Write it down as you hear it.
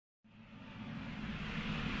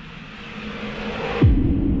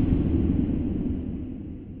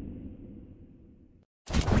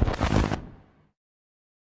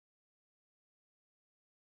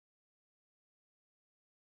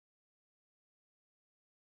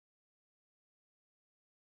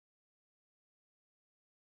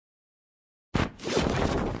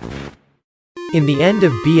In the end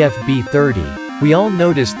of BFB 30, we all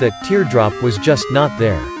noticed that Teardrop was just not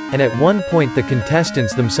there, and at one point the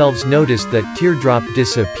contestants themselves noticed that Teardrop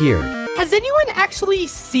disappeared. Has anyone actually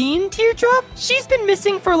seen Teardrop? She's been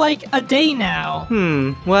missing for like a day now.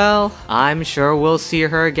 Well, I'm sure we'll see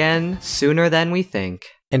her again sooner than we think.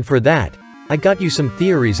 And for that, I got you some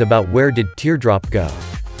theories about where did Teardrop go.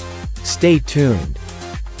 Stay tuned.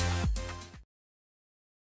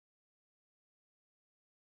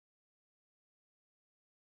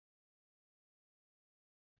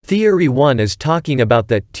 Theory 1 is talking about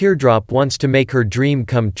that Teardrop wants to make her dream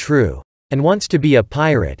come true, and wants to be a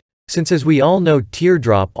pirate, since as we all know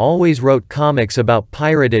Teardrop always wrote comics about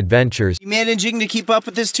pirate adventures. You managing to keep up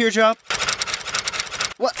with this, Teardrop?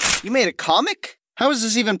 What? You made a comic? How is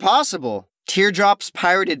this even possible? Teardrop's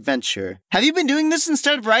Pirate Adventure. Have you been doing this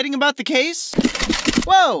instead of writing about the case?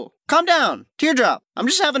 Whoa! Calm down. Teardrop, I'm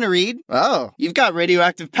just having a read. Oh, you've got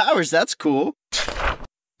radioactive powers, that's cool.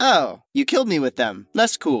 Oh, you killed me with them.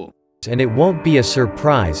 Less cool. And it won't be a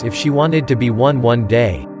surprise if she wanted to be one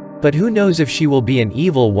day. But who knows if she will be an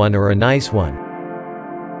evil one or a nice one.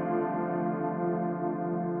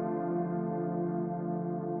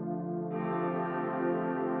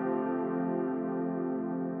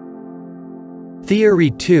 Theory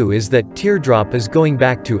 2 is that Teardrop is going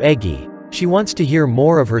back to Eggy. She wants to hear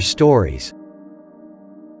more of her stories.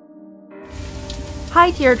 Hi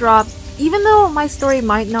Teardrop. Even though my story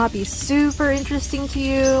might not be super interesting to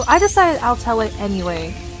you, I decided I'll tell it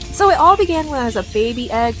anyway. So it all began when I was a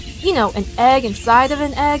baby egg, you know, an egg inside of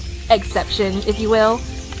an egg, exception if you will.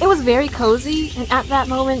 It was very cozy, and at that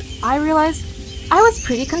moment I realized I was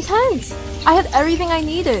pretty content. I had everything I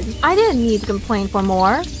needed. I didn't need to complain for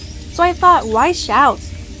more. So I thought, why shout?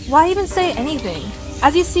 Why even say anything?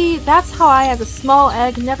 As you see, that's how I as a small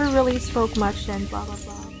egg never really spoke much and blah blah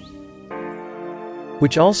blah.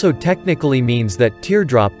 Which also technically means that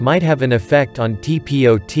Teardrop might have an effect on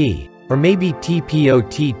TPOT, or maybe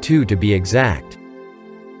TPOT2 to be exact.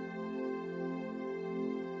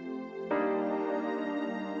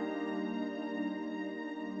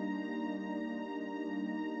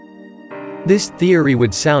 This theory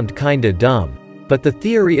would sound kinda dumb, but the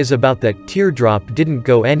theory is about that Teardrop didn't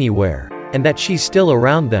go anywhere, and that she's still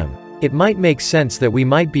around them. It might make sense that we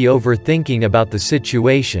might be overthinking about the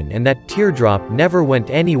situation and that Teardrop never went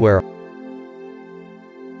anywhere.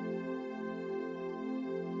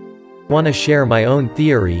 I want to share my own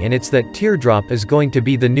theory, and it's that Teardrop is going to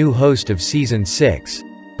be the new host of Season 6.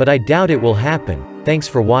 But I doubt it will happen. Thanks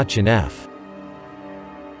for watching F.